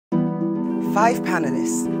5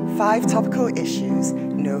 panelists, 5 topical issues,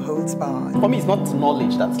 no holds barred. For me, it's not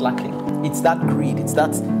knowledge that's lacking. It's that greed, it's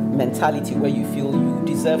that mentality where you feel you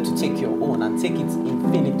deserve to take your own and take it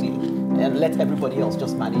infinitely and let everybody else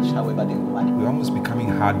just manage however they will manage. We're almost becoming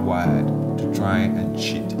hardwired to try and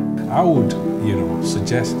cheat. I would,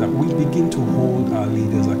 suggest that we begin to hold our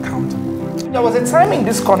leaders accountable. There was a time in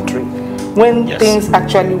this country when things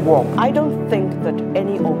actually work. I don't think that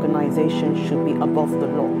any organization should be above the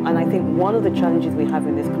law. And I think one of the challenges we have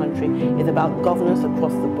in this country is about governance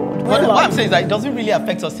across the board. What I'm saying is that it doesn't really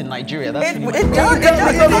affect us in Nigeria. That's really It does.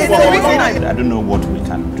 I don't know what we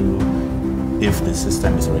can do if the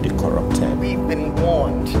system is already corrupted. We've been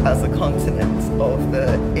warned as a continent of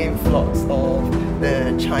the influx of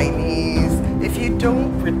the Chinese. If you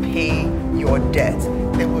don't repay your debt,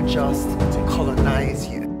 they will just colonize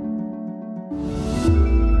you.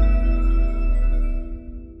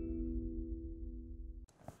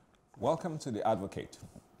 Welcome to The Advocate.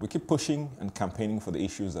 We keep pushing and campaigning for the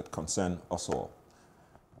issues that concern us all.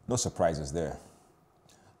 No surprises there.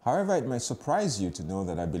 However, it may surprise you to know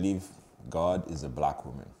that I believe God is a black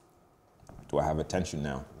woman. Do I have attention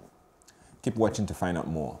now? Keep watching to find out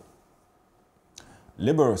more.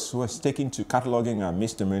 Liberals who are sticking to cataloging our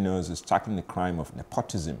misdemeanors is tackling the crime of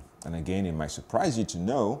nepotism. And again, it might surprise you to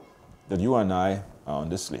know that you and I are on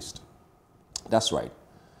this list. That's right.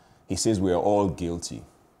 He says we are all guilty.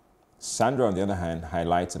 Sandra, on the other hand,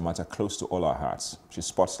 highlights a matter close to all our hearts. She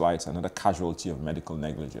spotlights another casualty of medical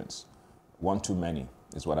negligence. One too many,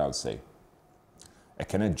 is what I would say.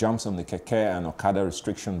 Ekene jumps on the keke and Okada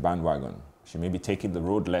restriction bandwagon. She may be taking the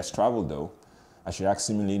road less traveled, though, as she asks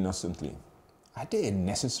seemingly innocently, are they a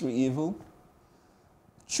necessary evil?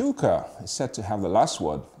 Chuka is said to have the last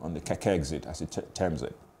word on the keke exit, as he terms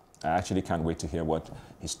it. I actually can't wait to hear what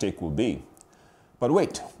his take will be. But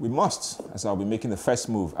wait, we must, as I'll be making the first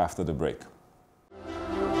move after the break.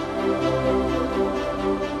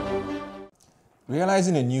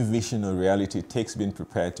 Realizing a new vision or reality takes being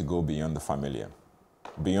prepared to go beyond the familiar,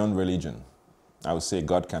 beyond religion. I would say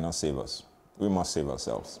God cannot save us. We must save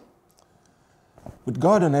ourselves. With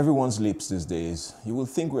God on everyone's lips these days, you will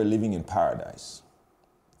think we're living in paradise.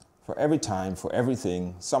 For every time, for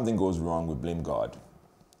everything, something goes wrong, we blame God.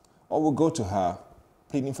 Or we'll go to her,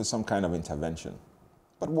 pleading for some kind of intervention.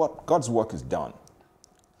 But what God's work is done.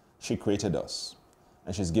 She created us,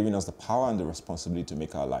 and she's giving us the power and the responsibility to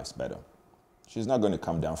make our lives better. She's not going to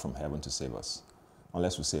come down from heaven to save us,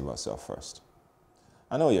 unless we save ourselves first.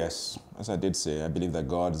 I know, yes, as I did say, I believe that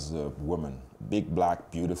God is a woman, a big,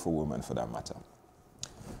 black, beautiful woman for that matter.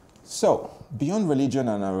 So, beyond religion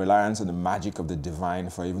and our reliance on the magic of the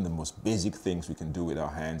divine for even the most basic things we can do with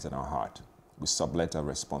our hands and our heart, we sublet our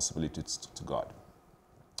responsibilities to God.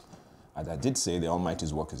 As I did say, the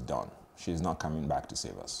Almighty's work is done. She is not coming back to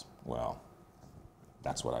save us. Well,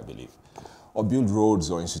 that's what I believe. Or build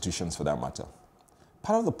roads or institutions for that matter.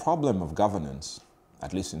 Part of the problem of governance,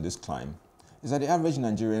 at least in this climate, is that the average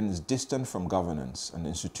Nigerian is distant from governance and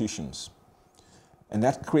institutions. And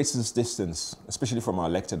that creates this distance, especially from our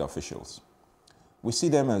elected officials. We see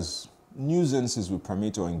them as nuisances we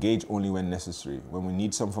permit or engage only when necessary, when we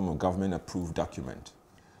need some form of government-approved document.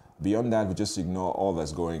 Beyond that, we just ignore all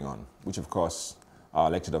that's going on, which of course our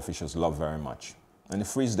elected officials love very much, and it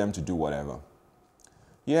frees them to do whatever.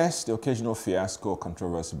 Yes, the occasional fiasco or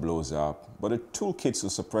controversy blows up, but the toolkits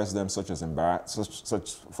to suppress them, such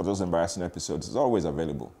for those embarrassing episodes, is always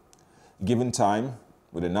available. Given time,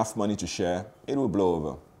 with enough money to share, it will blow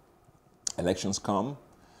over. Elections come,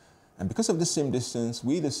 and because of the same distance,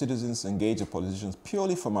 we the citizens engage the politicians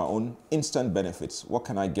purely from our own instant benefits. What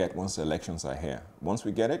can I get once the elections are here? Once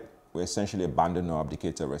we get it, we essentially abandon or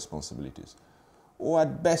abdicate our responsibilities. Or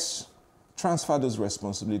at best, transfer those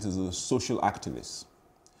responsibilities to the social activists.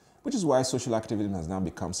 Which is why social activism has now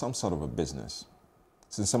become some sort of a business.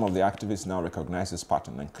 Since some of the activists now recognize this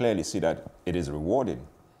pattern and clearly see that it is rewarding.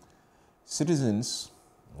 Citizens,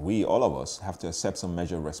 we, all of us, have to accept some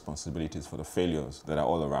measure of responsibilities for the failures that are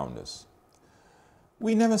all around us.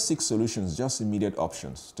 We never seek solutions, just immediate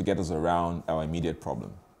options to get us around our immediate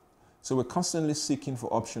problem. So we're constantly seeking for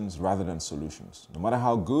options rather than solutions. No matter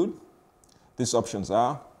how good these options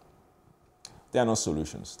are, they are not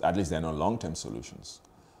solutions. At least they're not long-term solutions.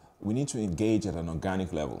 We need to engage at an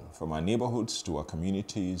organic level, from our neighborhoods to our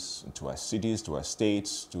communities, to our cities, to our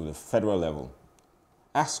states, to the federal level.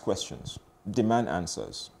 Ask questions, demand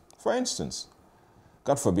answers. For instance,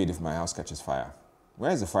 God forbid if my house catches fire.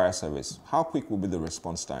 Where is the fire service? How quick will be the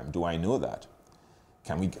response time? Do I know that?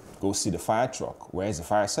 Can we go see the fire truck? Where is the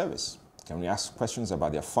fire service? Can we ask questions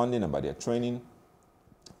about their funding, about their training?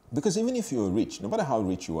 Because even if you're rich, no matter how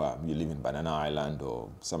rich you are, you live in Banana Island or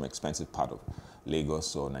some expensive part of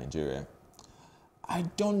Lagos or Nigeria, I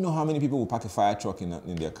don't know how many people will park a fire truck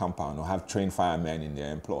in their compound or have trained firemen in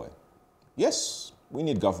their employ. Yes, we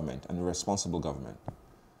need government and a responsible government.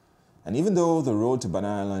 And even though the road to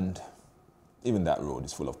Banana Island, even that road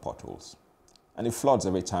is full of potholes, and it floods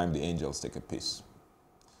every time the angels take a piss.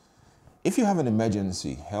 If you have an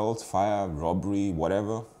emergency, health, fire, robbery,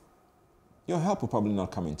 whatever, your help will probably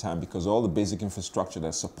not come in time because all the basic infrastructure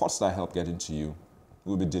that supports that help getting to you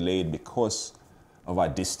will be delayed because of our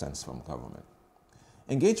distance from government.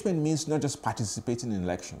 Engagement means not just participating in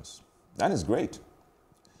elections. That is great.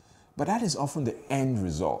 But that is often the end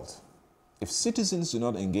result. If citizens do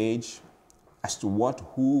not engage as to what,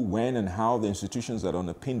 who, when, and how the institutions that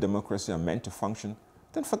underpin democracy are meant to function,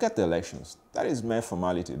 then forget the elections. That is mere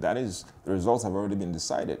formality. That is, the results have already been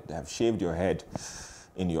decided. They have shaved your head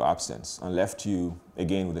in your absence and left you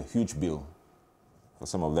again with a huge bill. For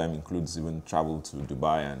some of them includes even travel to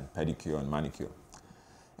Dubai and pedicure and manicure.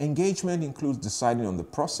 Engagement includes deciding on the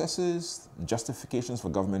processes, justifications for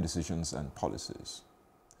government decisions and policies.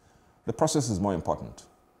 The process is more important.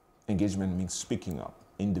 Engagement means speaking up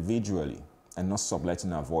individually and not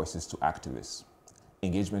subletting our voices to activists.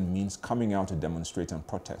 Engagement means coming out to demonstrate and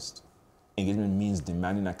protest. Engagement means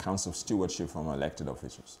demanding accounts of stewardship from our elected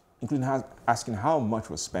officials, including asking how much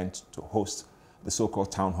was spent to host the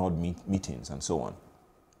so-called town hall meetings and so on.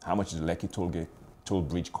 How much does the Lekki toll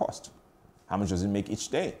bridge cost? How much does it make each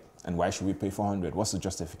day? And why should we pay 400? What's the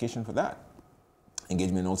justification for that?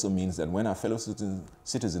 Engagement also means that when our fellow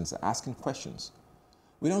citizens are asking questions,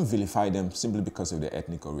 we don't vilify them simply because of their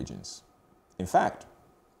ethnic origins. In fact,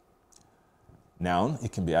 now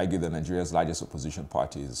it can be argued that Nigeria's largest opposition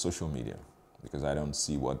party is social media, because I don't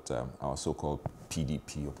see what our so-called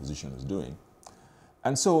PDP opposition is doing.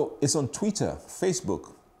 And so it's on Twitter,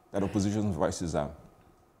 Facebook, that opposition voices are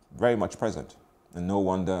very much present. And no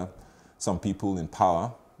wonder some people in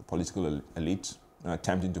power, the political elite, are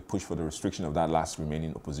attempting to push for the restriction of that last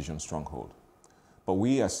remaining opposition stronghold. But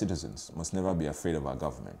we as citizens must never be afraid of our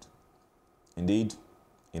government. Indeed,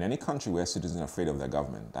 in any country where citizens are afraid of their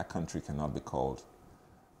government, that country cannot be called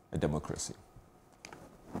a democracy.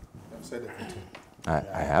 I've said everything.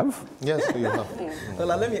 I have? Yes, you have. Well,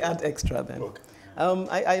 let me add extra then. Okay.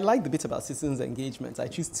 I like the bit about citizens' engagement. I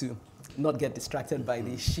choose to not get distracted by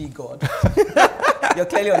the she-god. You're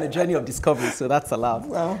clearly on a journey of discovery, so that's allowed.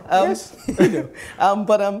 Well, yes.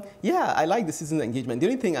 Yeah, I like the citizens' engagement. The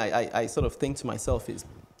only thing I sort of think to myself is,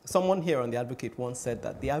 someone here on The Advocate once said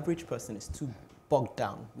that the average person is too bogged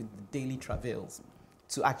down with the daily travails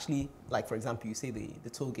to actually, like for example, you say the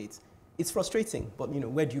toll gates. It's frustrating, but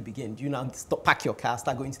where do you begin? Do you now pack your car,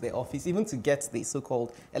 start going to the office, even to get the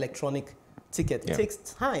so-called electronic ticket? It takes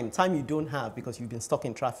time you don't have because you've been stuck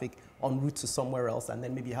in traffic en route to somewhere else, and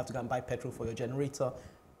then maybe you have to go and buy petrol for your generator.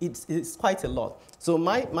 It's quite a lot. So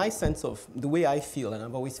my sense of the way I feel, and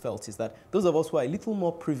I've always felt, is that those of us who are a little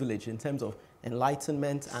more privileged in terms of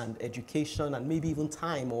enlightenment and education and maybe even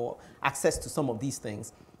time or access to some of these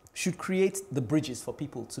things should create the bridges for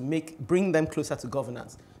people to bring them closer to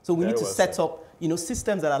governance. So we need to set up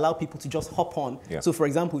systems that allow people to just hop on. Yeah. So for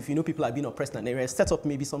example, if people are being oppressed in an area, set up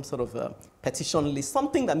maybe some sort of petition list,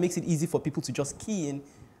 something that makes it easy for people to just key in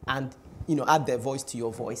and add their voice to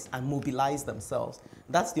your voice and mobilize themselves.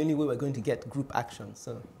 That's the only way we're going to get group action.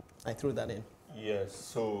 So I threw that in. Yes,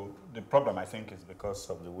 so the problem I think is because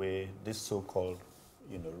of the way this so-called,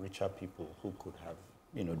 richer people who could have,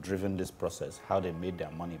 driven this process, how they made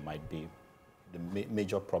their money might be the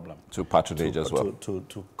major problem. To patronage as well.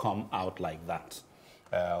 To come out like that.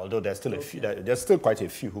 Although there's still there's still quite a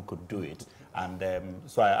few who could do it. And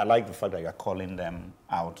so I like the fact that you're calling them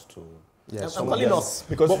out to... Yes, I'm calling us.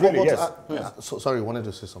 Because sorry, you wanted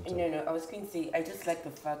to say something. No, I was going to say, I just like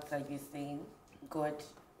the fact that you're saying God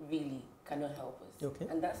really cannot help us. Okay.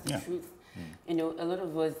 And that's the truth. A lot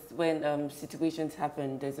of us, when situations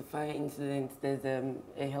happen, there's a fire incident, there's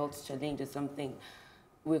a health challenge or something,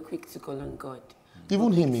 we're quick to call on God.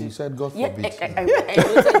 Even him, he said, God forbid. I noted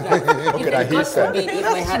that. God forbid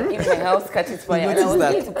if my house catches fire. And I was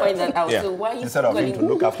going to point that out. Yeah. So why are you instead of him to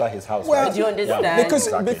look after his house? Well, do you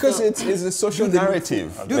understand? Because it's a social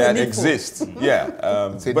narrative that exists.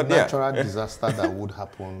 It's a natural disaster that would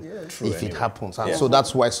happen if it happens. And so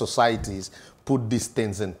that's why societies put these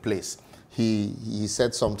things in place. He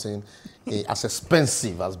said something as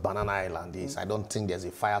expensive as Banana Island is. I don't think there's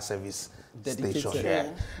a fire service station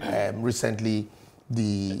there. Recently,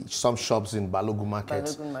 some shops in Balogun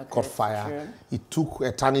Market caught fire. Sure. It took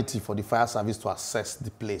eternity for the fire service to assess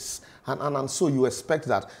the place. And so you expect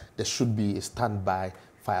that there should be a standby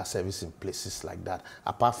fire service in places like that,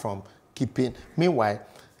 apart from keeping. Meanwhile,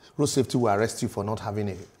 road safety will arrest you for not having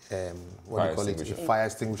a fire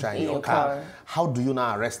extinguisher in your car. How do you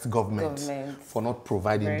now arrest government for not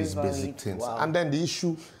providing these basic things? Wow. And then the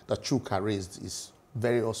issue that Chuka raised is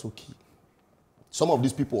very also key. Some of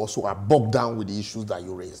these people also are bogged down with the issues that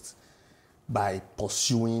you raised by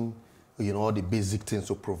pursuing, all the basic things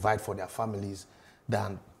to provide for their families.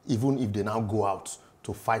 Then even if they now go out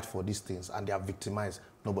to fight for these things and they are victimized,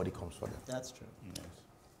 nobody comes for them. That's true. Yes.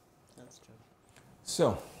 That's true.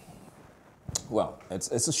 So, well,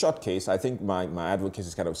 it's a short case. I think my advocacy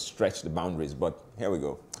has kind of stretched the boundaries, but here we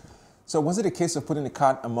go. So was it a case of putting the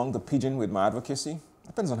cat among the pigeon with my advocacy?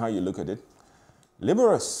 Depends on how you look at it.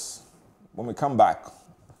 Liberus, when we come back,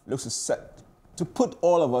 looks set to put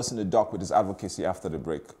all of us in the dock with his advocacy after the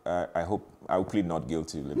break. I will plead not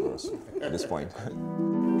guilty, Liberus, at this point.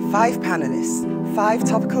 5 panelists, 5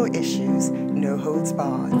 topical issues, no holds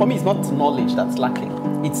barred. For me, it's not knowledge that's lacking.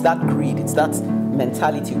 It's that greed, it's that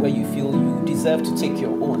mentality where you feel you deserve to take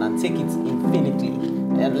your own and take it infinitely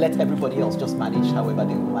and let everybody else just manage however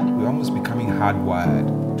they will manage. We're almost becoming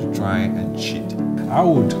hardwired to try and cheat. I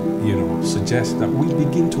would, suggest that we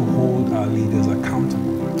begin to hold our leaders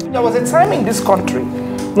accountable. There was a time in this country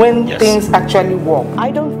when things actually work.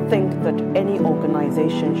 I don't think that any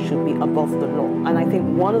organization should be above the law. And I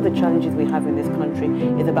think one of the challenges we have in this country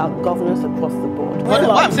is about governance across the board. What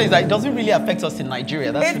I'm saying is that it doesn't really affect us in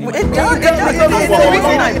Nigeria. That's really It does.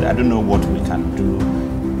 I don't know what we can do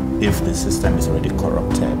if the system is already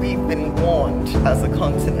corrupted. We've been warned as a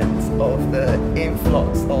continent of the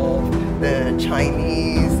influx of the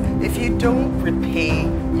Chinese. If you don't repay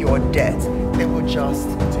your debt, they will just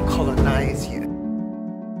colonize you.